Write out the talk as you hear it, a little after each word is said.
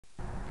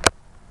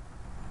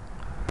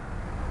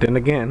Then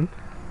again,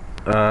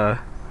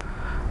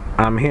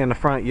 I'm here in the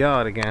front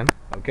yard again.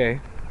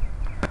 Okay.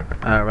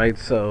 All right.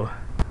 So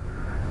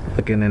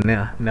looking in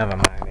there. Never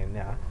mind in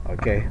there.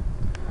 Okay.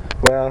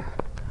 Well,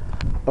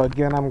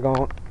 again I'm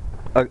going.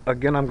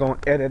 Again I'm going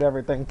to edit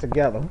everything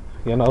together.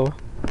 You know.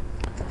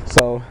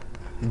 So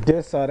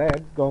this or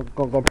that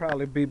gonna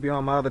probably be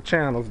on my other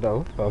channels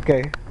though.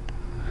 Okay.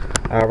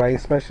 All right.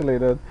 Especially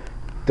the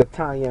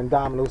Tanya and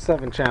Domino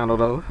 7 channel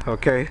though.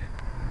 Okay.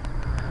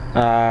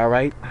 All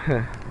right.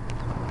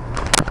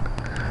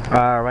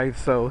 All right.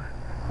 So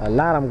a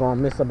lot I'm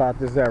gonna miss about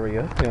this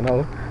area. You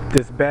know,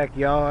 this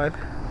backyard.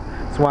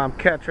 That's why I'm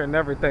capturing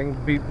everything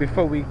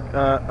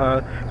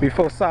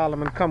before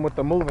Solomon come with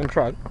the moving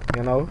truck.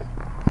 You know.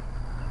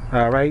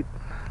 All right.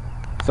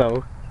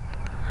 So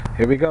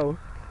here we go.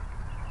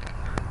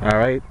 All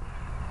right.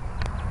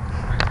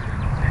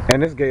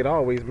 And this gate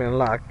always been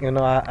locked. You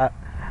know,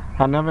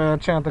 I never had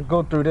a chance to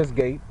go through this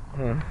gate.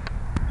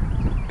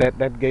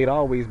 That gate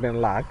always been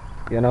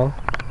locked. You know.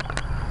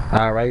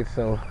 All right.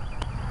 So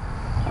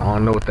I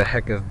don't know what the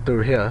heck is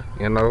through here.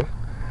 You know.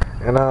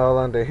 And all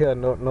under here.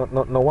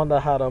 No wonder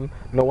how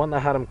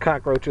them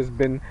cockroaches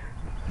been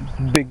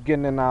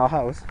getting in our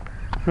house.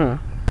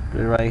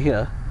 Right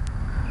here.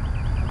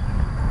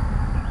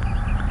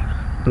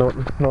 No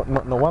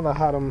wonder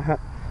how them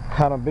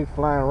big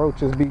flying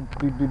roaches be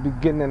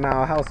getting in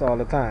our house all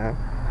the time.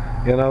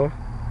 You know.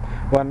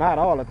 Well, not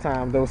all the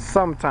time though.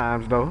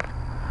 Sometimes though.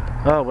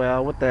 Oh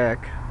well, what the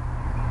heck.